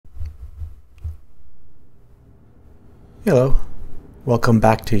Hello, welcome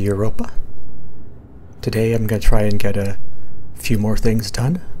back to Europa. Today I'm going to try and get a few more things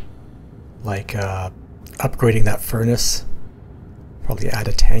done, like upgrading that furnace, probably add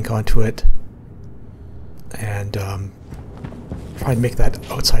a tank onto it, and try and make that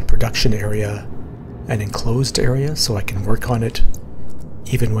outside production area an enclosed area so I can work on it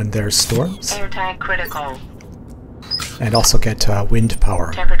even when there's storms. Air tank critical. And also get wind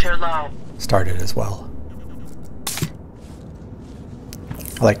power Temperature low. started as well.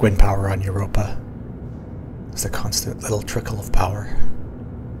 I like wind power on Europa. It's a constant little trickle of power.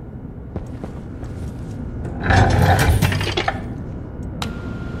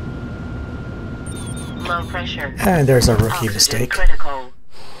 Low pressure. And there's a rookie Oxygen mistake. critical.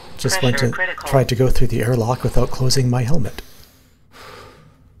 Just Pressure critical. tried to go through the airlock without closing my helmet.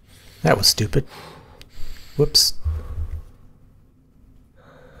 That was stupid. Whoops.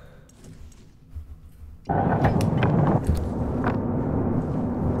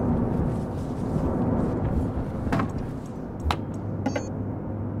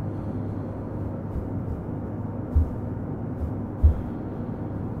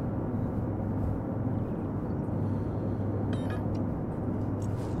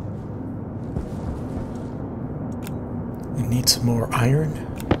 You need some more iron.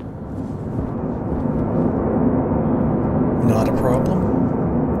 Not a problem.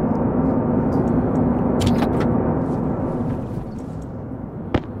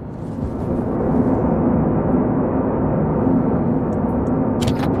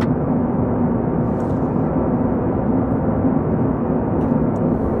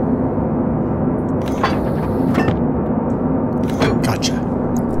 Gotcha.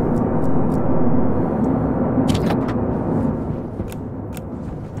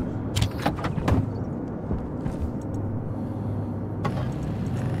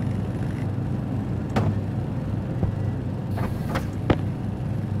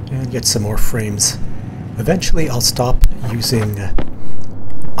 And get some more frames. Eventually I'll stop using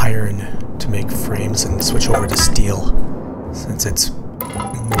iron to make frames and switch over to steel, since it's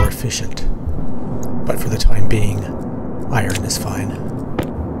more efficient. But for the time being, iron is fine.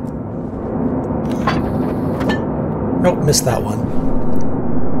 Nope, missed that one.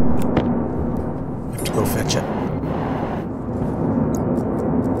 Have to go fetch it.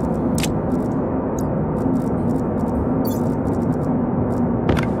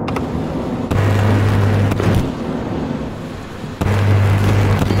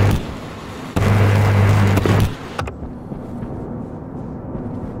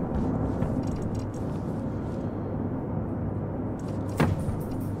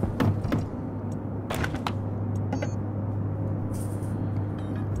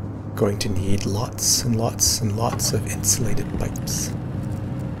 Going to need lots and lots and lots of insulated pipes.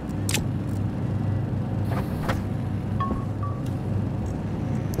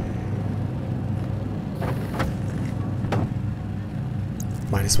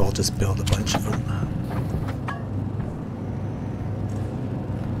 Might as well just build a bunch of them.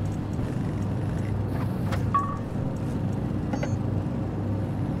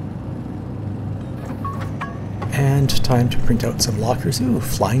 And time to print out some lockers. Ooh,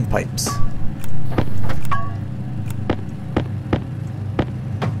 flying pipes.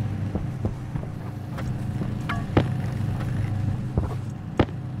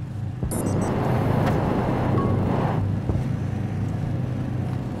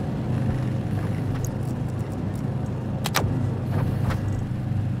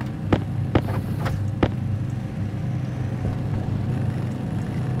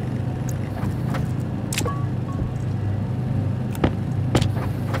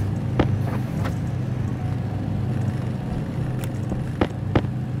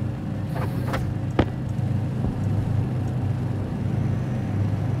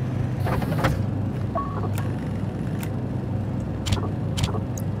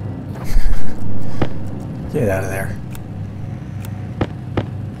 Get out of there.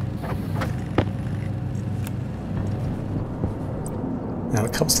 Now when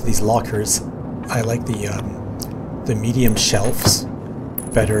it comes to these lockers, I like the medium shelves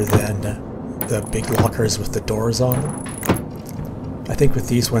better than the big lockers with the doors on them. I think with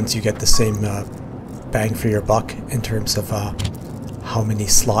these ones you get the same bang for your buck in terms of how many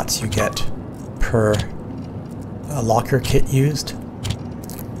slots you get per locker kit used.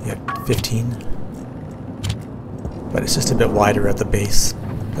 You get 15. But it's just a bit wider at the base.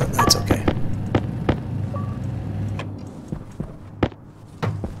 But that's okay.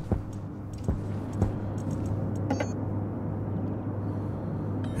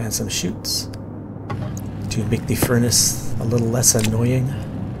 And some chutes to make the furnace a little less annoying.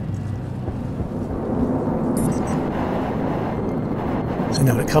 And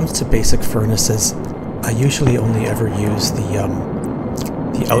now when it comes to basic furnaces, I usually only ever use the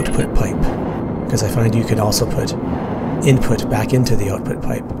output pipe, because I find you can also put input back into the output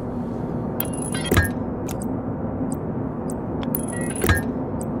pipe.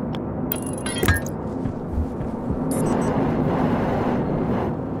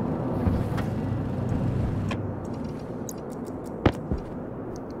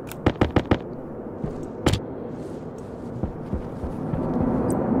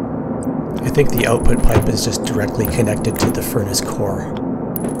 I think the output pipe is just directly connected to the furnace core,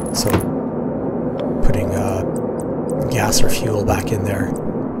 so putting gas or fuel back in there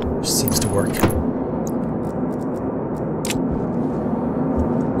seems to work.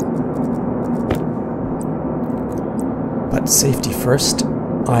 But safety first,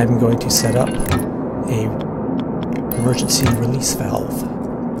 I'm going to set up a emergency release valve.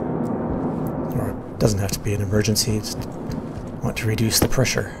 Or it doesn't have to be an emergency, just want to reduce the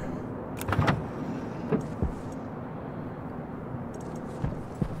pressure.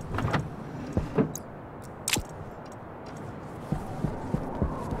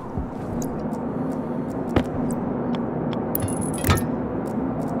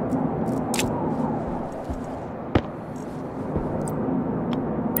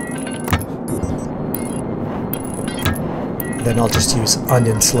 Then I'll just use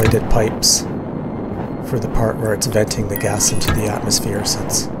uninsulated pipes for the part where it's venting the gas into the atmosphere,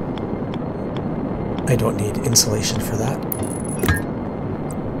 since I don't need insulation for that.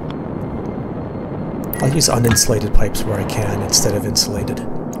 I'll use uninsulated pipes where I can instead of insulated,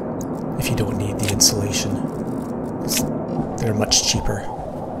 if you don't need the insulation. They're much cheaper.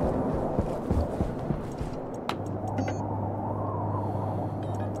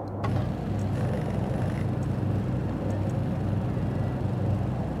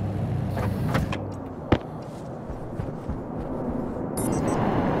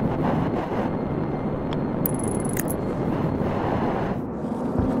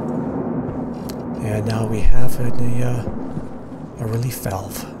 And now we have a relief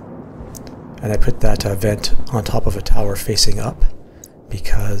valve. And I put that vent on top of a tower facing up,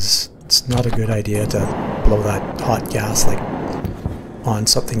 because it's not a good idea to blow that hot gas like on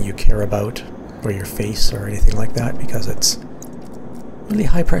something you care about, or your face or anything like that, because it's really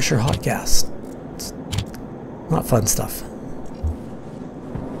high pressure hot gas. It's not fun stuff.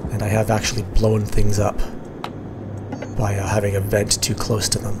 And I have actually blown things up by having a vent too close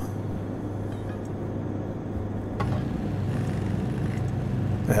to them.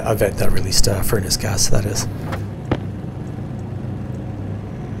 A vent that released furnace gas, that is.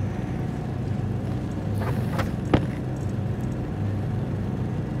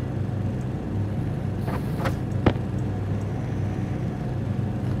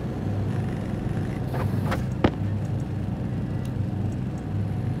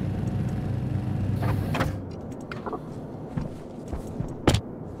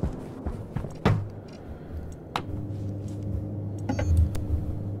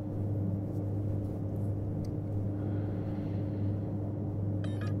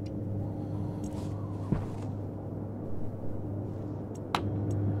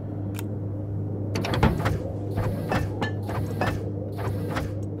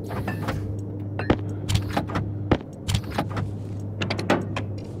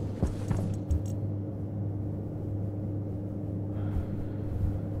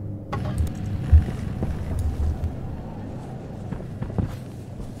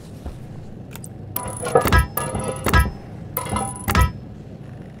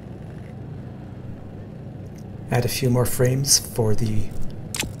 Add a few more frames for the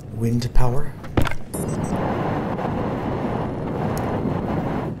wind power.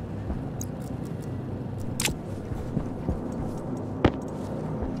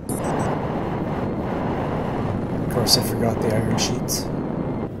 Of course, I forgot the iron sheets.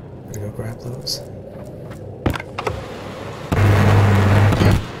 Gotta go grab those.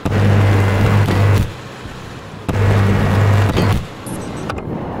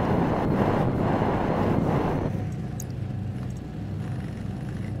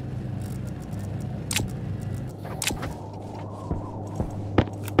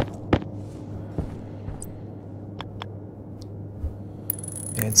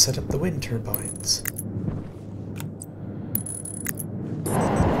 And set up the wind turbines.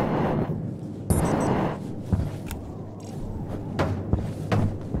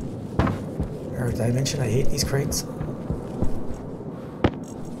 Or did I mention I hate these crates?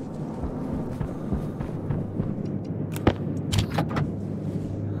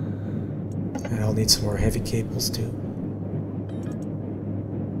 And I'll need some more heavy cables too.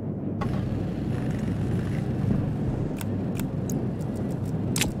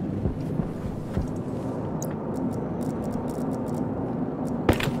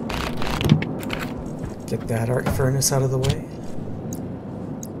 that arc furnace out of the way.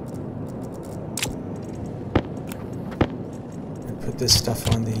 And put this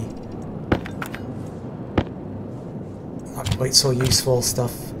stuff on the not quite so useful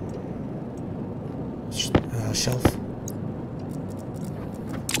stuff shelf.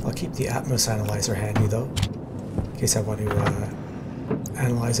 I'll keep the Atmos analyzer handy though, in case I want to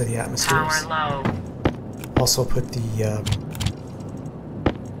analyze any atmospheres. Power low. Also put the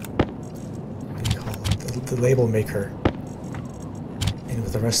what do you call it? The label maker in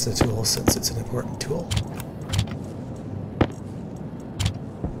with the rest of the tools since it's an important tool.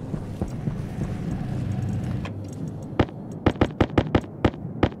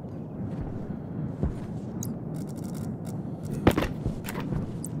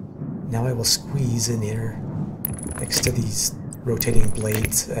 Now I will squeeze in here next to these rotating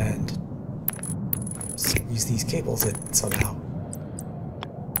blades and squeeze these cables in somehow.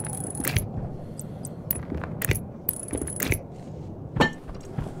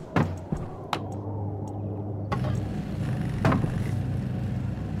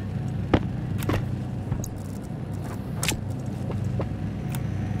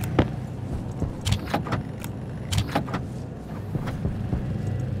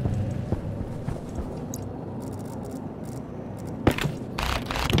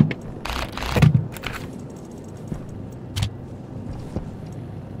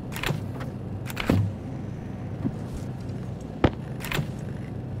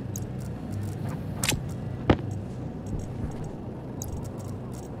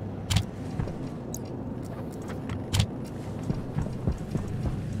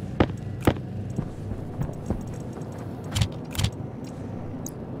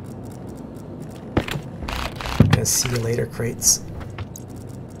 See you later crates.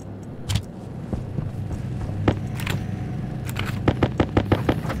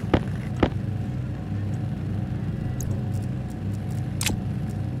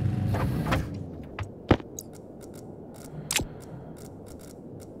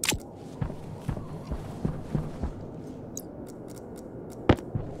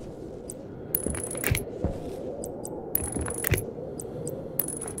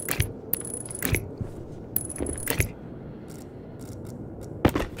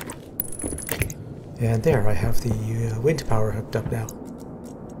 And there, I have the wind power hooked up now.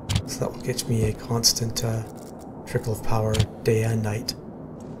 So that will get me a constant trickle of power day and night.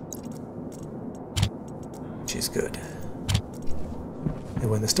 Which is good.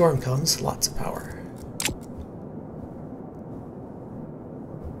 And when the storm comes, lots of power.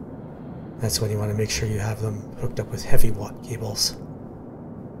 That's when you want to make sure you have them hooked up with heavy watt cables.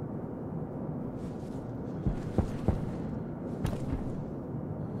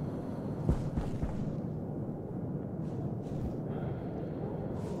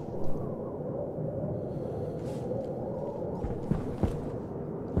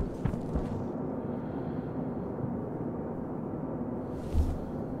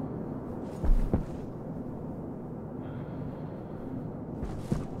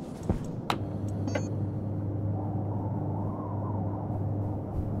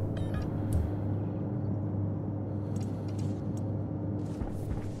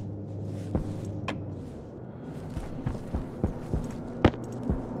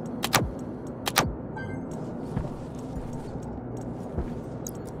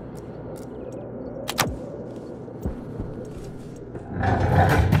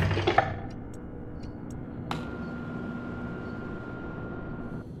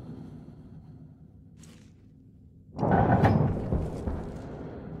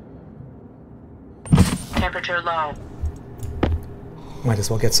 Temperature low. Might as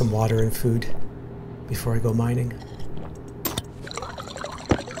well get some water and food before I go mining.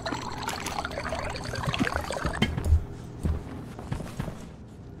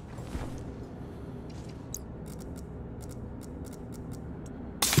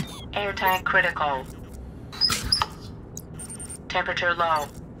 Air tank critical. Temperature low.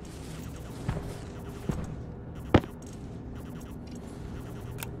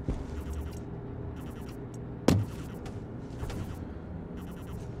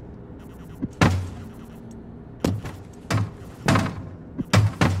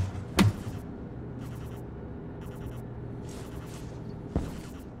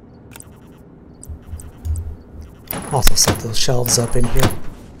 Also set those shelves up in here.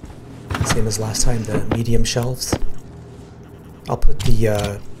 Same as last time, the medium shelves. I'll put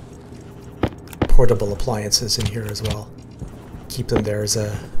the portable appliances in here as well. Keep them there as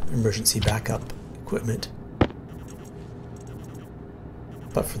a emergency backup equipment.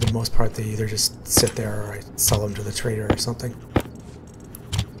 But for the most part, they either just sit there or I sell them to the trader or something.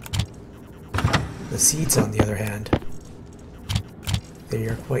 The seeds, on the other hand, they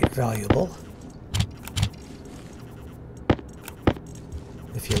are quite valuable.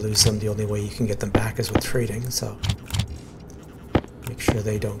 If you lose them, the only way you can get them back is with trading, so make sure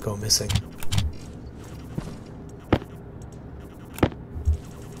they don't go missing.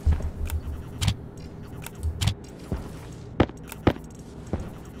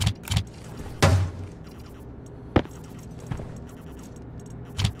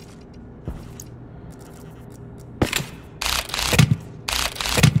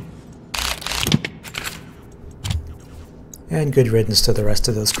 And good riddance to the rest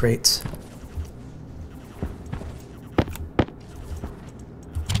of those crates.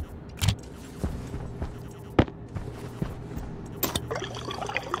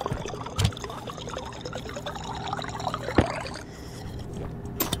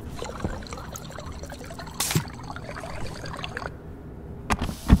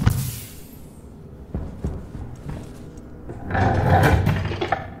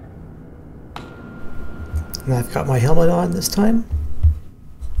 And I've got my helmet on this time.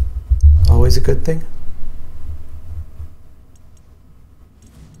 Always a good thing.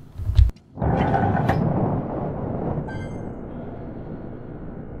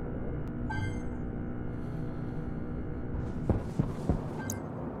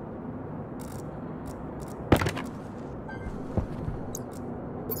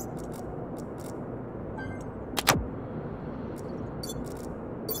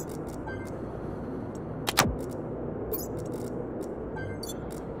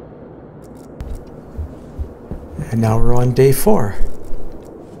 And now we're on day 4.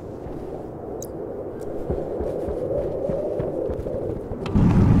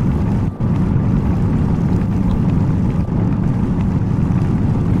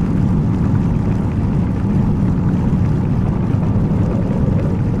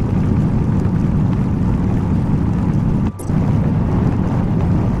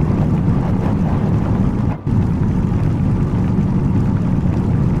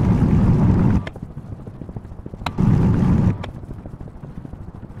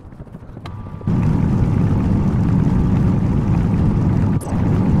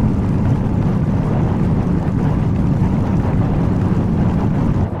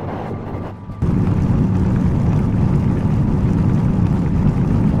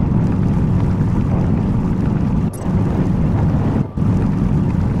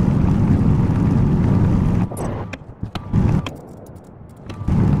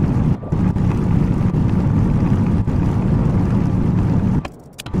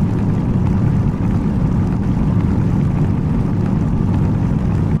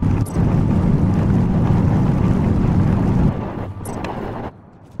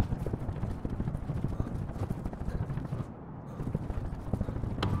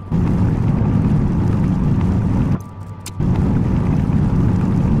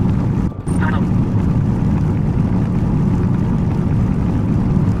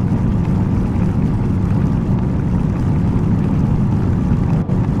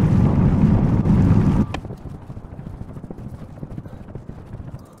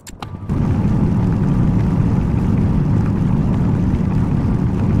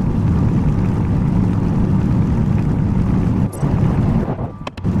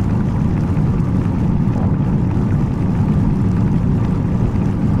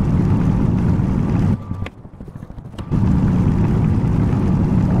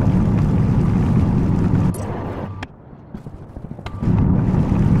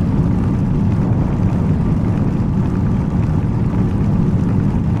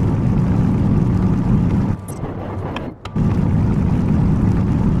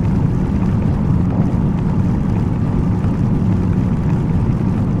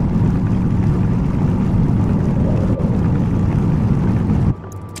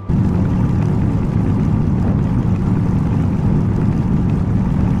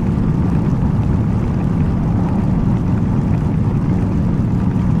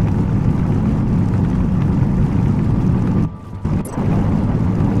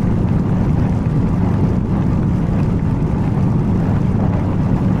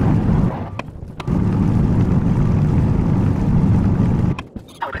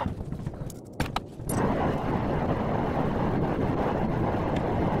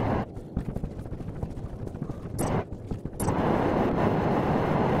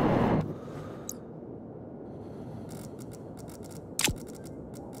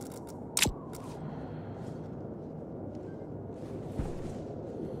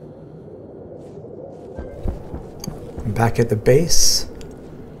 Back at the base,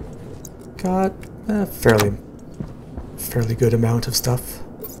 got a fairly good amount of stuff.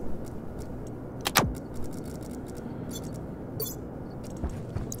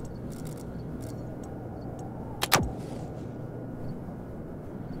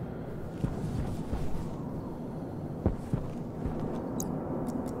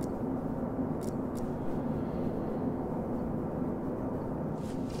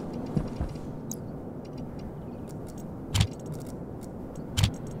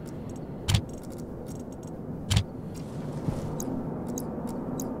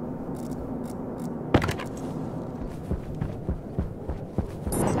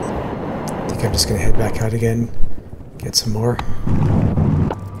 think I'm just going to head back out again, get some more.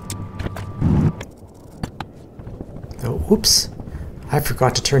 Oh, whoops. I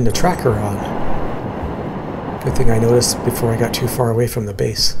forgot to turn the tracker on. Good thing I noticed before I got too far away from the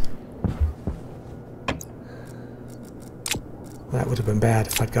base. That would have been bad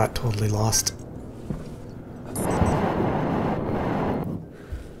if I'd got totally lost.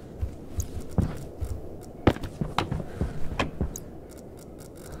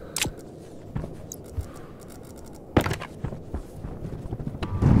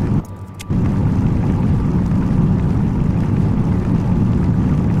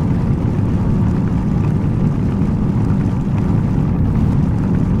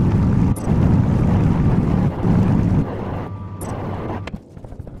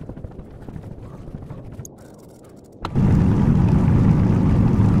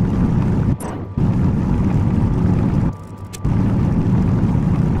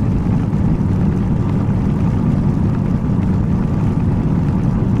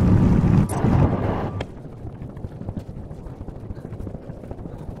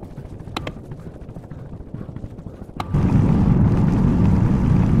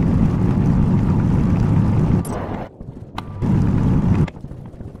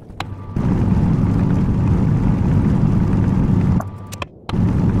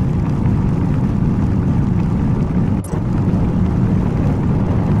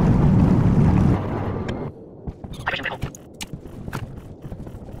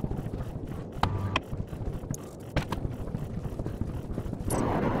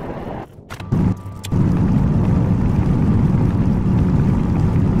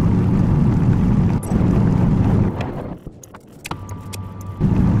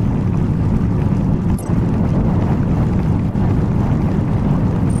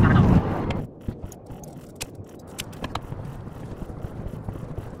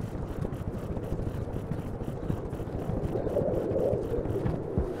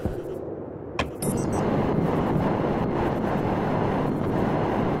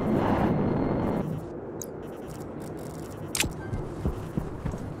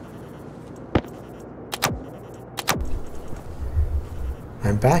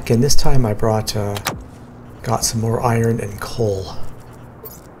 I'm back, and this time I got some more iron and coal,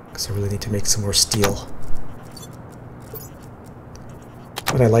 because I really need to make some more steel.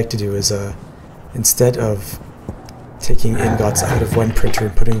 What I like to do is, instead of taking ingots out of one printer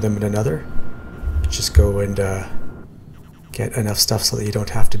and putting them in another, just go and get enough stuff so that you don't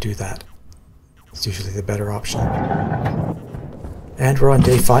have to do that. It's usually the better option. And we're on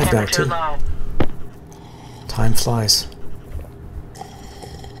day 5 now too. Time flies.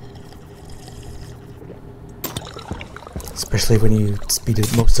 Especially when you speed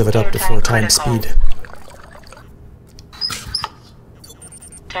most of it up to 4 times speed.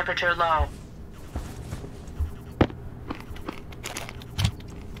 Temperature low.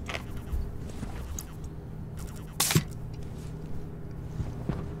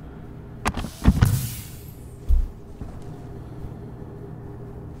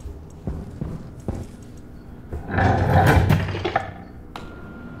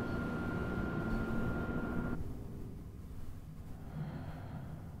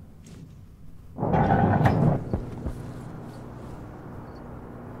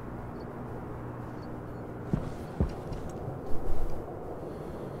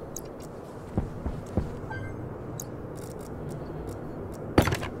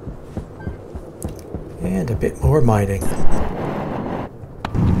 And a bit more mining.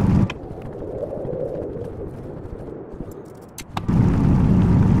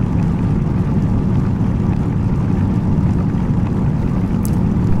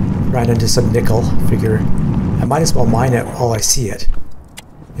 Ran into some nickel. Figure I might as well mine it while I see it,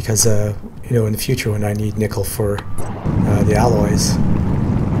 because you know, in the future when I need nickel for the alloys,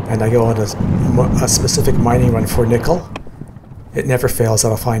 and I go on a specific mining run for nickel, it never fails that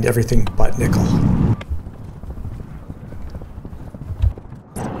I'll find everything but nickel.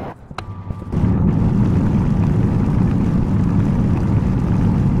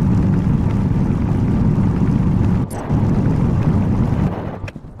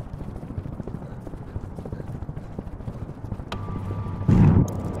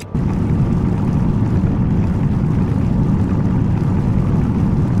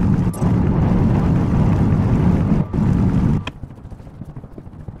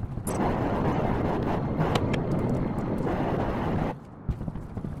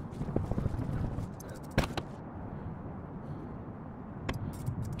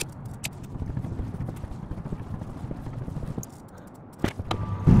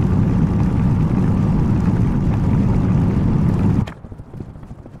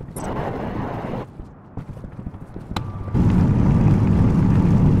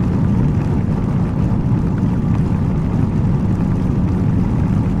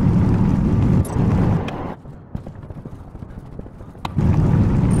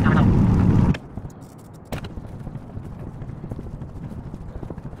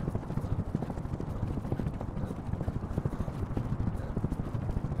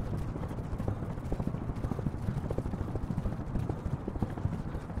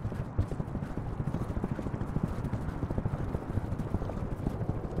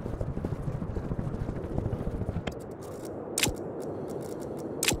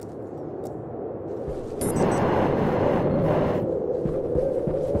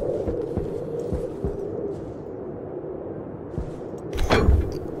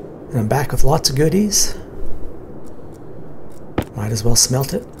 And I'm back with lots of goodies. Might as well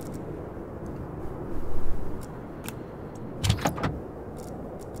smelt it.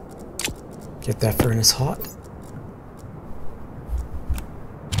 Get that furnace hot.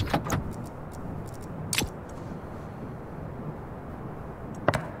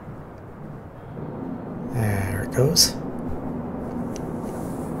 There it goes.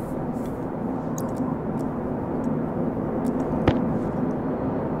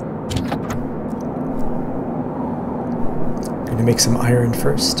 Gonna make some iron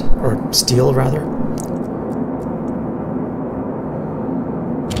first, or steel rather.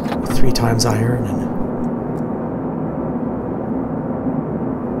 3 times iron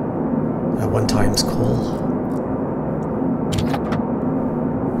and 1 times coal.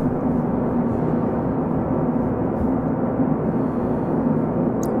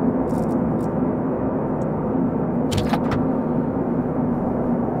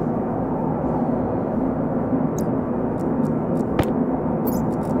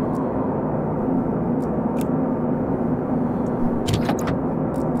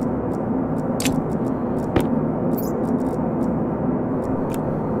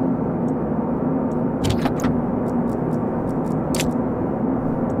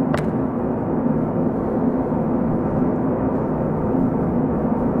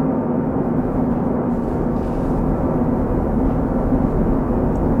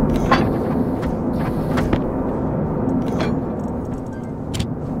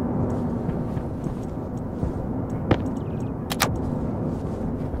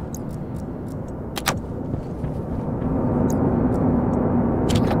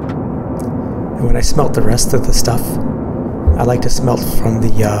 When I smelt the rest of the stuff, I like to smelt from the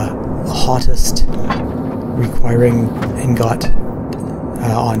hottest requiring ingot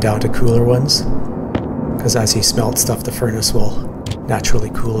on down to cooler ones, because as you smelt stuff, the furnace will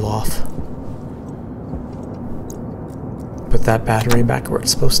naturally cool off. Put that battery back where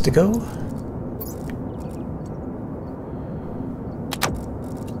it's supposed to go.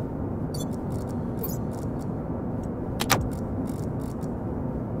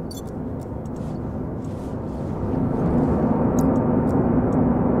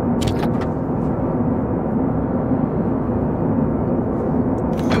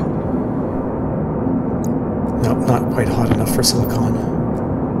 Not quite hot enough for silicon.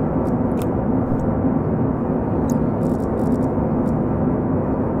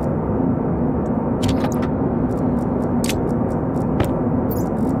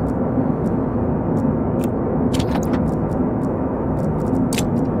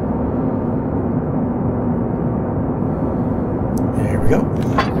 There we go.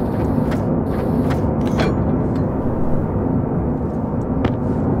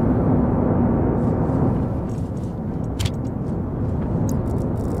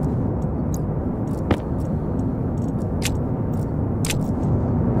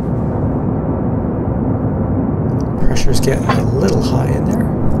 Pressure's getting a little high in there.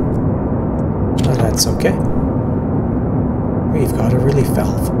 Oh, that's okay. We've got a relief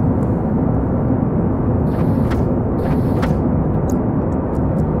valve.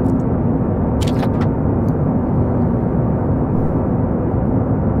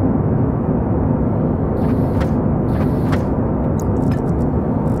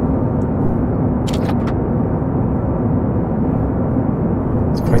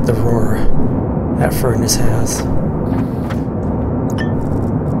 It's quite the roar that furnace has.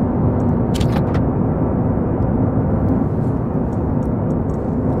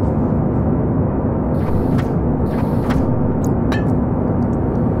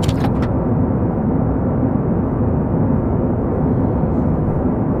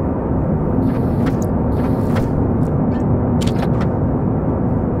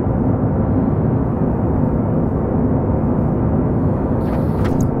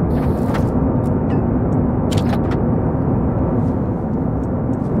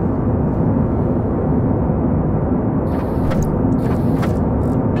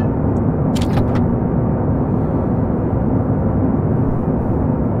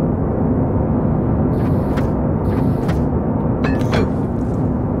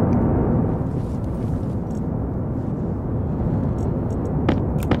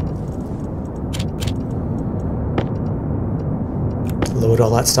 Load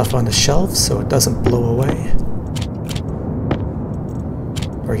all that stuff onto shelves so it doesn't blow away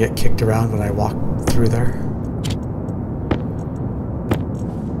or get kicked around when I walk through there.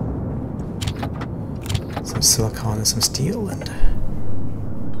 Some silicone and some steel and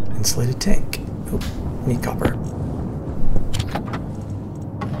insulated tank. Oh, need copper.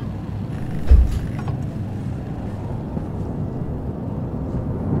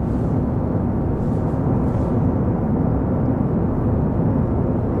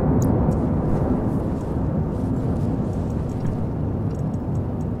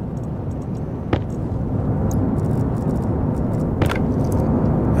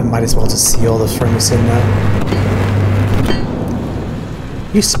 might as well just seal the furnace in now.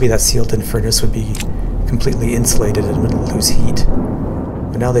 Used to be that sealed-in furnace would be completely insulated and wouldn't lose heat,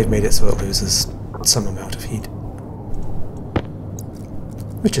 but now they've made it so it loses some amount of heat,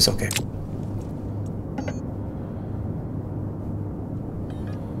 which is okay.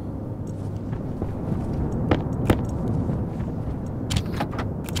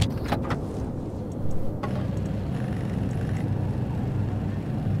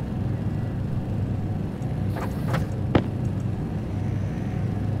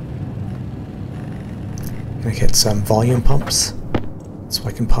 Get some volume pumps so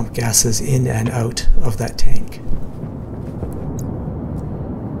I can pump gases in and out of that tank.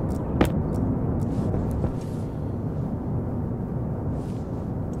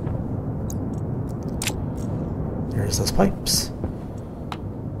 There's those pipes.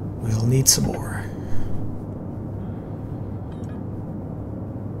 We'll need some more.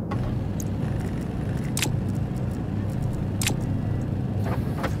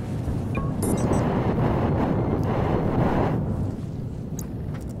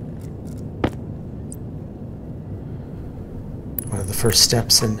 First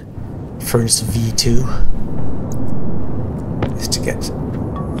steps in furnace V2 is to get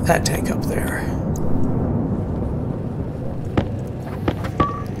that tank up there.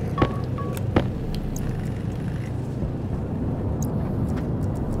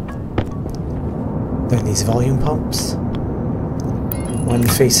 Then these volume pumps, one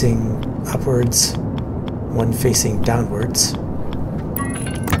facing upwards, one facing downwards,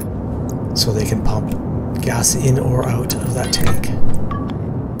 so they can pump gas in or out of that tank,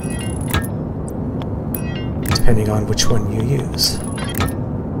 depending on which one you use.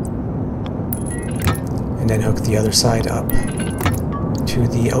 And then hook the other side up to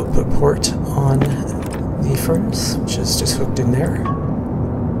the output port on the furnace, which is just hooked in there.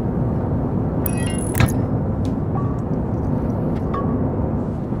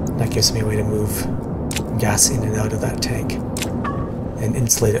 That gives me a way to move gas in and out of that tank and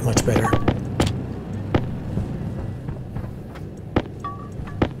insulate it much better.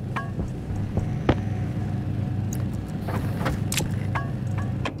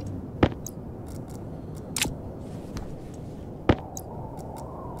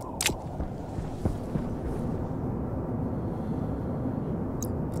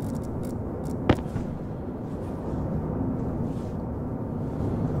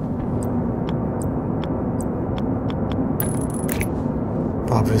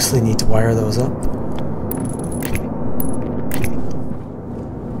 Obviously need to wire those up.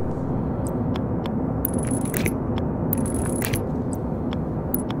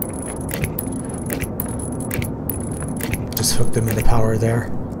 Just hook them into power there.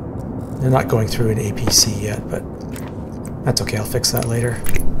 They're not going through an APC yet, but that's okay, I'll fix that later.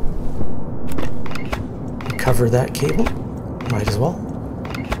 Cover that cable, might as well.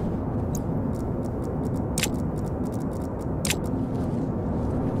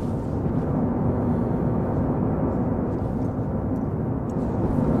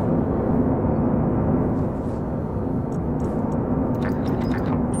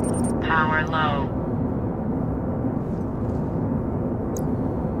 Power low.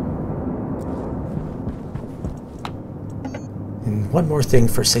 And one more thing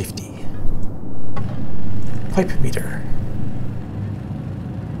for safety. Pipe meter.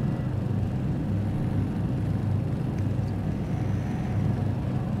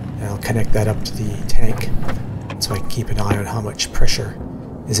 And I'll connect that up to the tank so I can keep an eye on how much pressure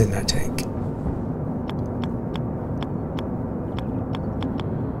is in that tank.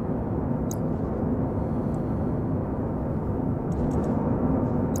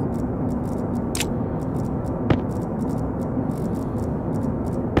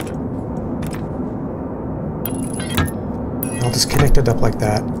 I'll just connect it up like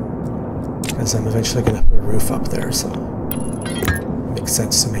that because I'm eventually going to put a roof up there, so it makes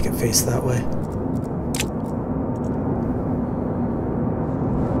sense to make it face that way.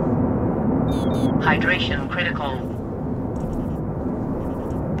 Hydration critical.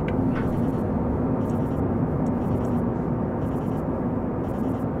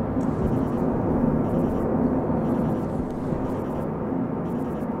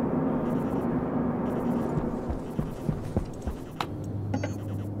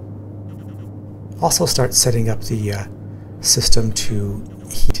 Also start setting up the system to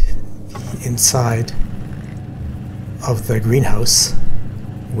heat the inside of the greenhouse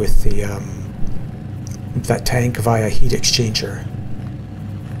with the that tank via heat exchanger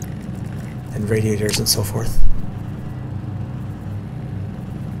and radiators and so forth.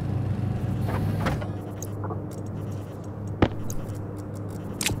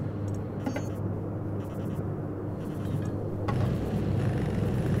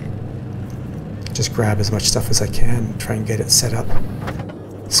 just grab as much stuff as I can, try and get it set up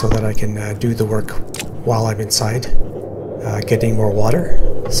so that I can do the work while I'm inside, getting more water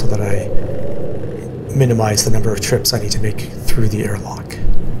so that I minimize the number of trips I need to make through the airlock.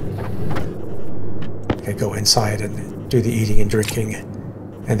 I go inside and do the eating and drinking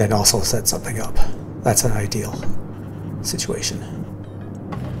and then also set something up. That's an ideal situation.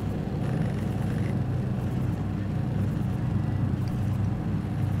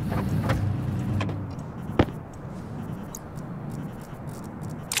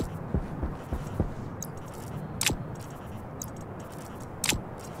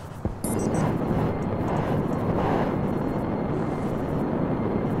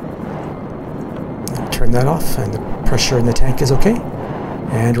 Turn that off, and the pressure in the tank is okay.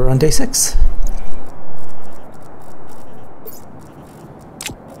 And we're on day 6.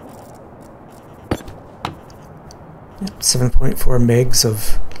 Yep, 7.4 megs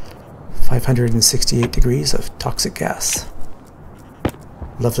of 568 degrees of toxic gas.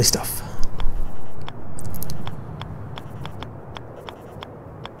 Lovely stuff.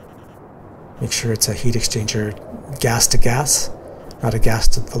 Make sure it's a heat exchanger gas to gas, not a gas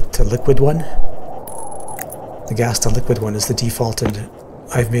to liquid one. The gas to liquid one is the default, and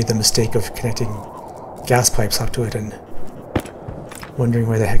I've made the mistake of connecting gas pipes up to it and wondering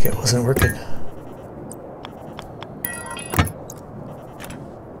why the heck it wasn't working.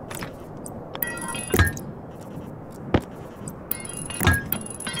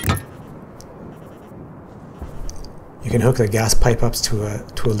 You can hook the gas pipe up to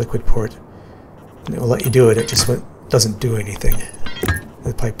a liquid port, and it will let you do it. It just doesn't do anything.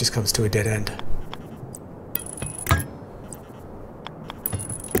 The pipe just comes to a dead end.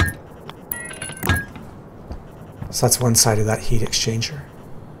 So that's one side of that heat exchanger.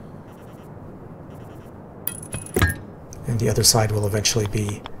 And the other side will eventually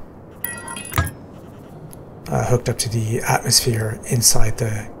be hooked up to the atmosphere inside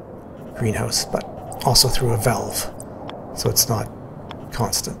the greenhouse, but also through a valve, so it's not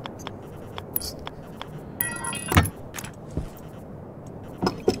constant.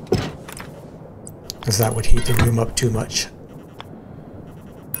 Because that would heat the room up too much.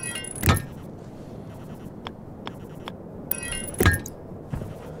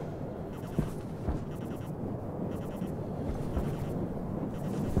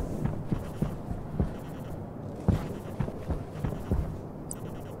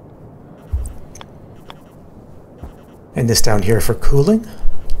 And this down here for cooling.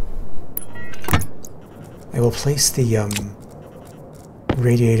 I will place the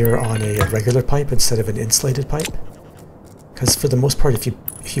radiator on a regular pipe instead of an insulated pipe, because for the most part, if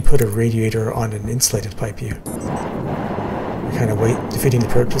you put a radiator on an insulated pipe, you're kind of defeating the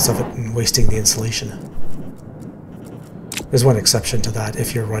purpose of it and wasting the insulation. There's one exception to that.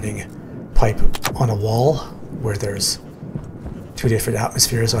 If you're running pipe on a wall where there's 2 different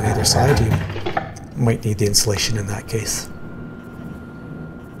atmospheres on either side, you might need the insulation in that case.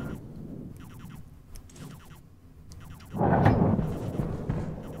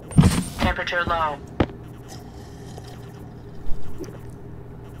 Temperature low.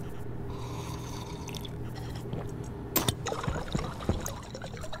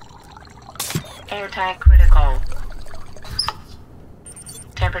 Air tank critical.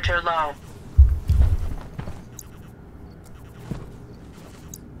 Temperature low.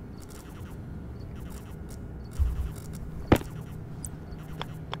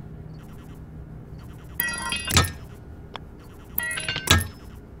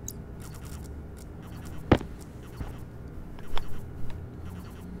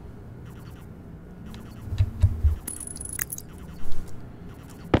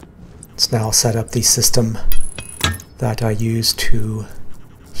 Let's now set up the system that I use to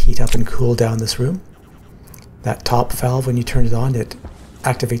heat up and cool down this room. That top valve, when you turn it on, it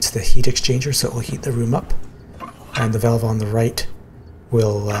activates the heat exchanger, so it will heat the room up. And the valve on the right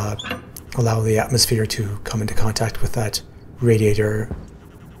will allow the atmosphere to come into contact with that radiator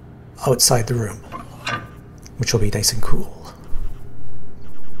outside the room, which will be nice and cool.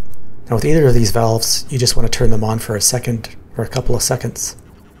 Now with either of these valves, you just want to turn them on for a second or a couple of seconds,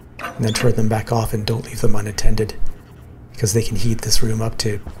 and then turn them back off, and don't leave them unattended, because they can heat this room up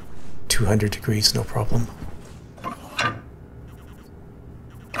to 200 degrees, no problem.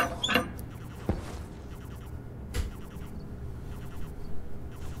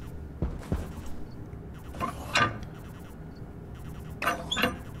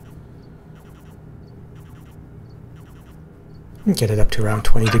 Get it up to around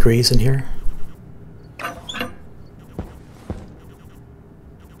 20 degrees in here.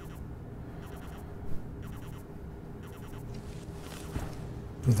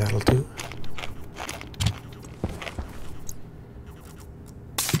 That'll do.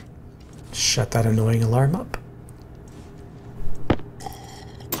 shut that annoying alarm up.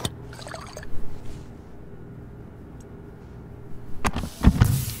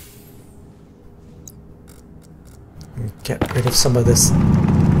 And get rid of some of this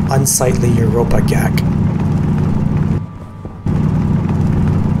unsightly Europa gack.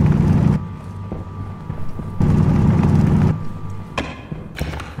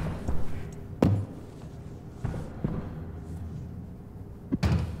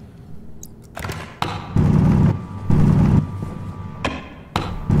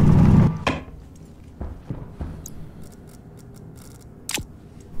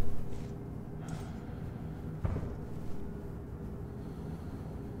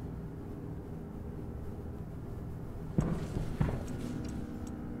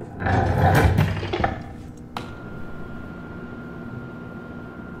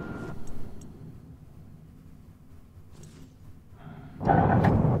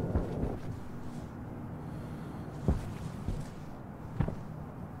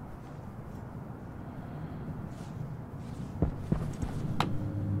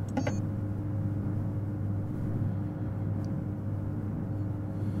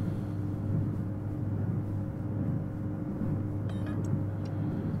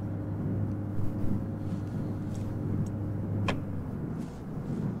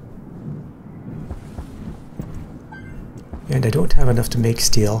 And I don't have enough to make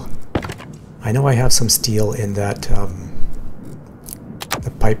steel. I know I have some steel in that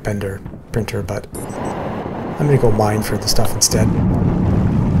the pipe bender printer, but I'm gonna go mine for the stuff instead.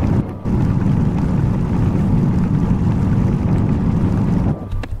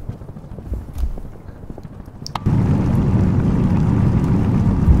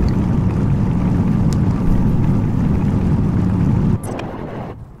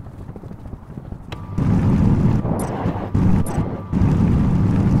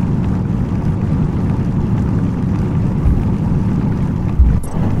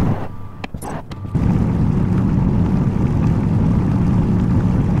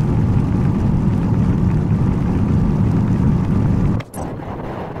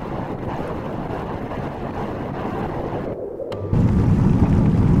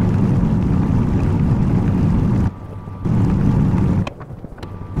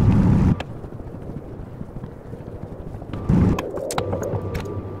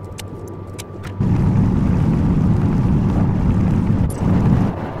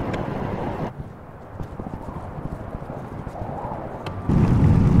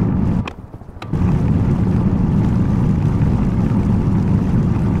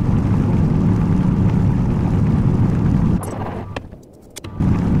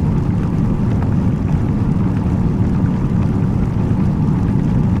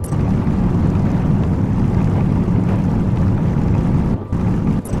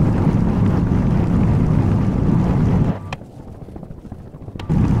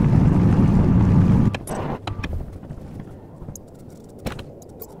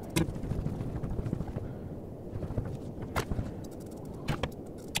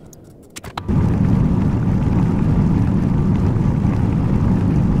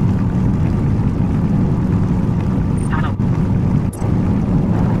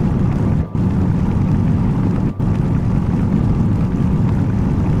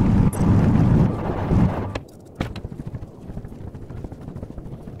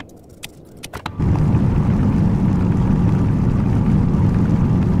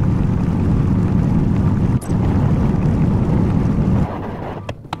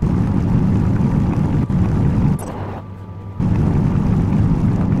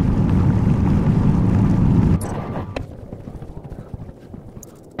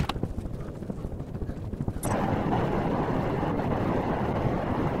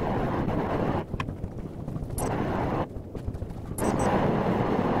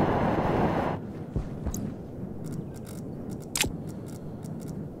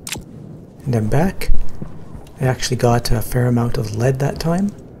 And I'm back. I actually got a fair amount of lead that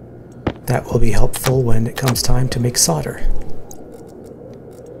time. That will be helpful when it comes time to make solder.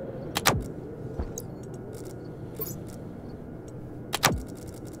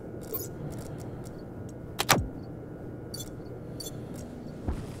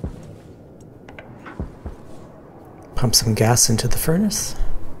 Pump some gas into the furnace.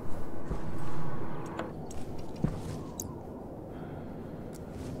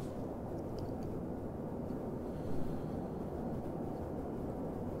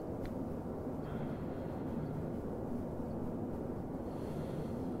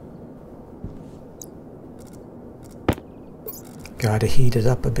 Gotta heat it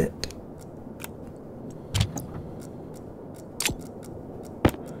up a bit.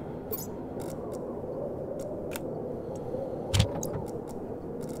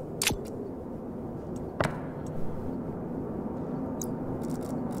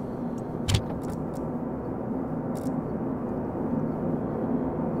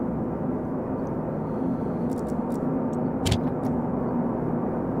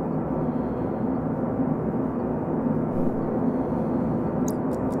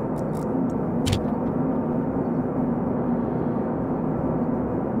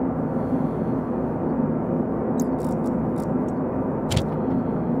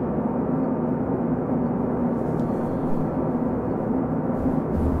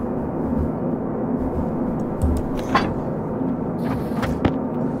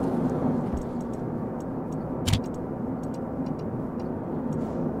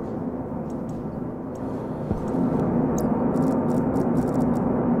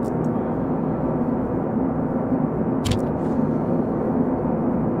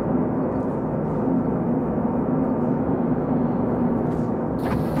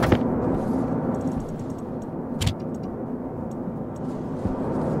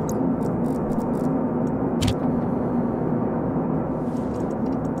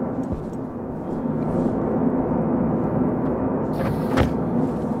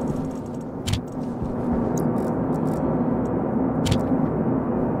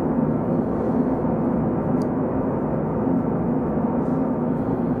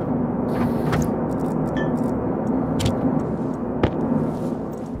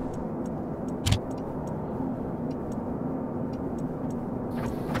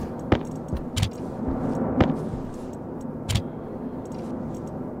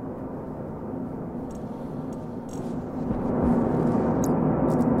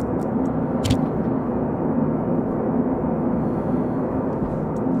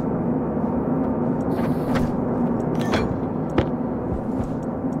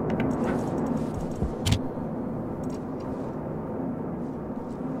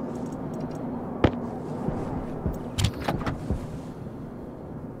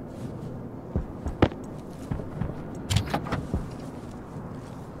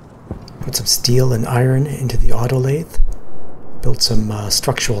 Put some steel and iron into the auto lathe. Build some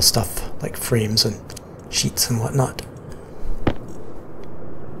structural stuff like frames and sheets and whatnot.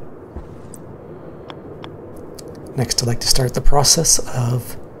 Next, I'd like to start the process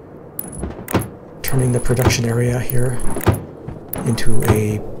of turning the production area here into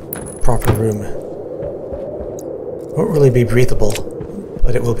a proper room. It won't really be breathable,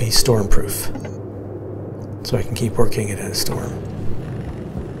 but it will be storm-proof, so I can keep working it in a storm.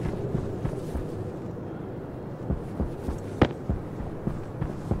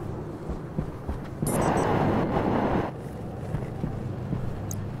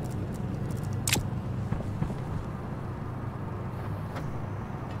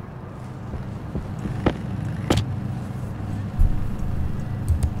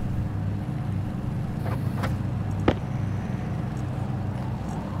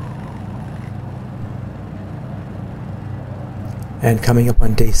 And coming up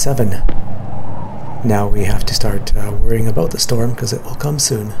on day 7, now we have to start worrying about the storm because it will come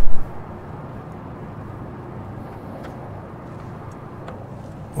soon.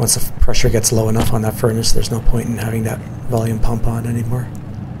 Once the pressure gets low enough on that furnace, there's no point in having that volume pump on anymore.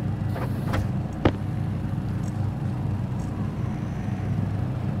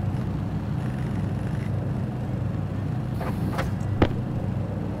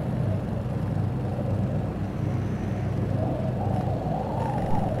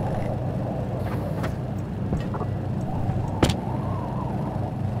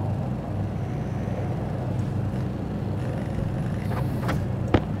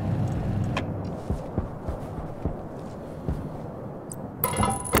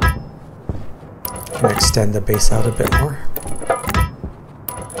 Can extend the base out a bit more.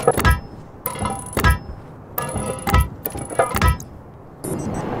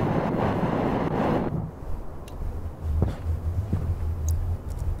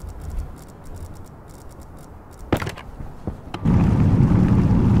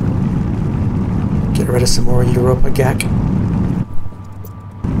 Get rid of some more Europa gack.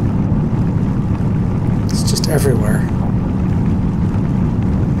 It's just everywhere.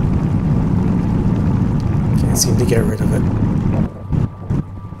 Can't seem to get rid of it.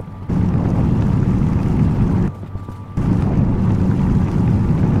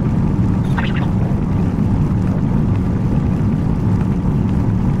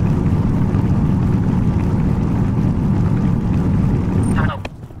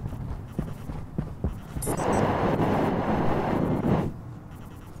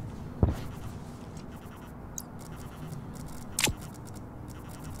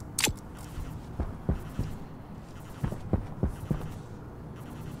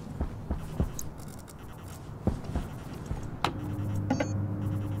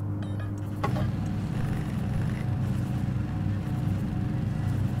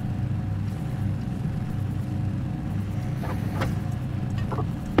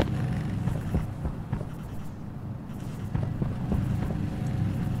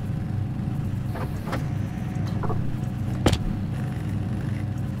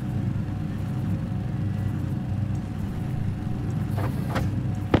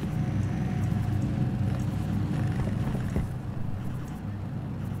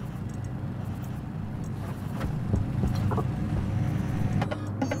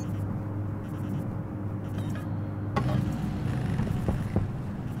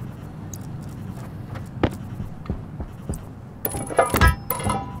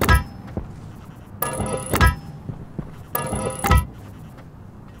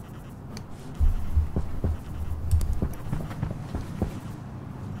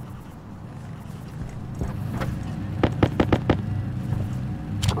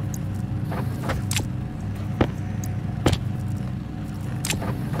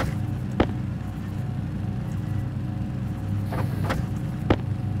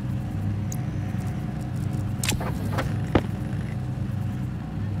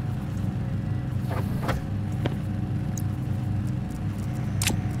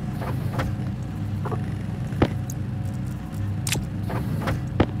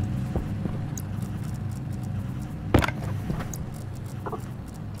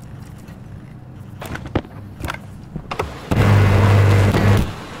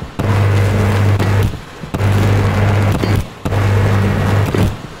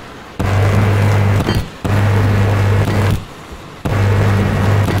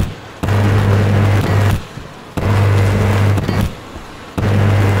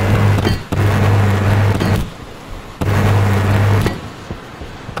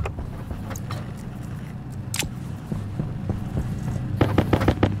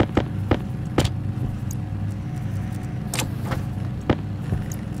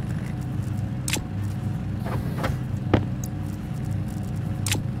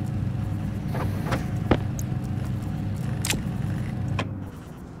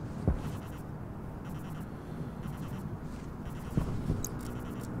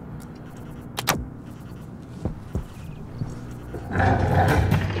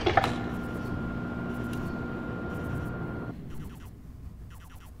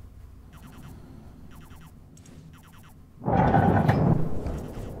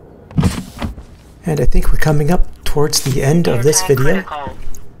 And I think we're coming up towards the end of this video. Critical.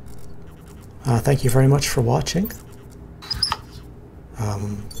 Thank you very much for watching.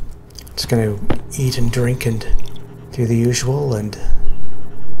 Just going to eat and drink and do the usual, and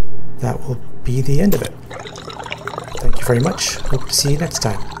that will be the end of it. Thank you very much. Hope to see you next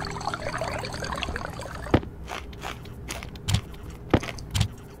time.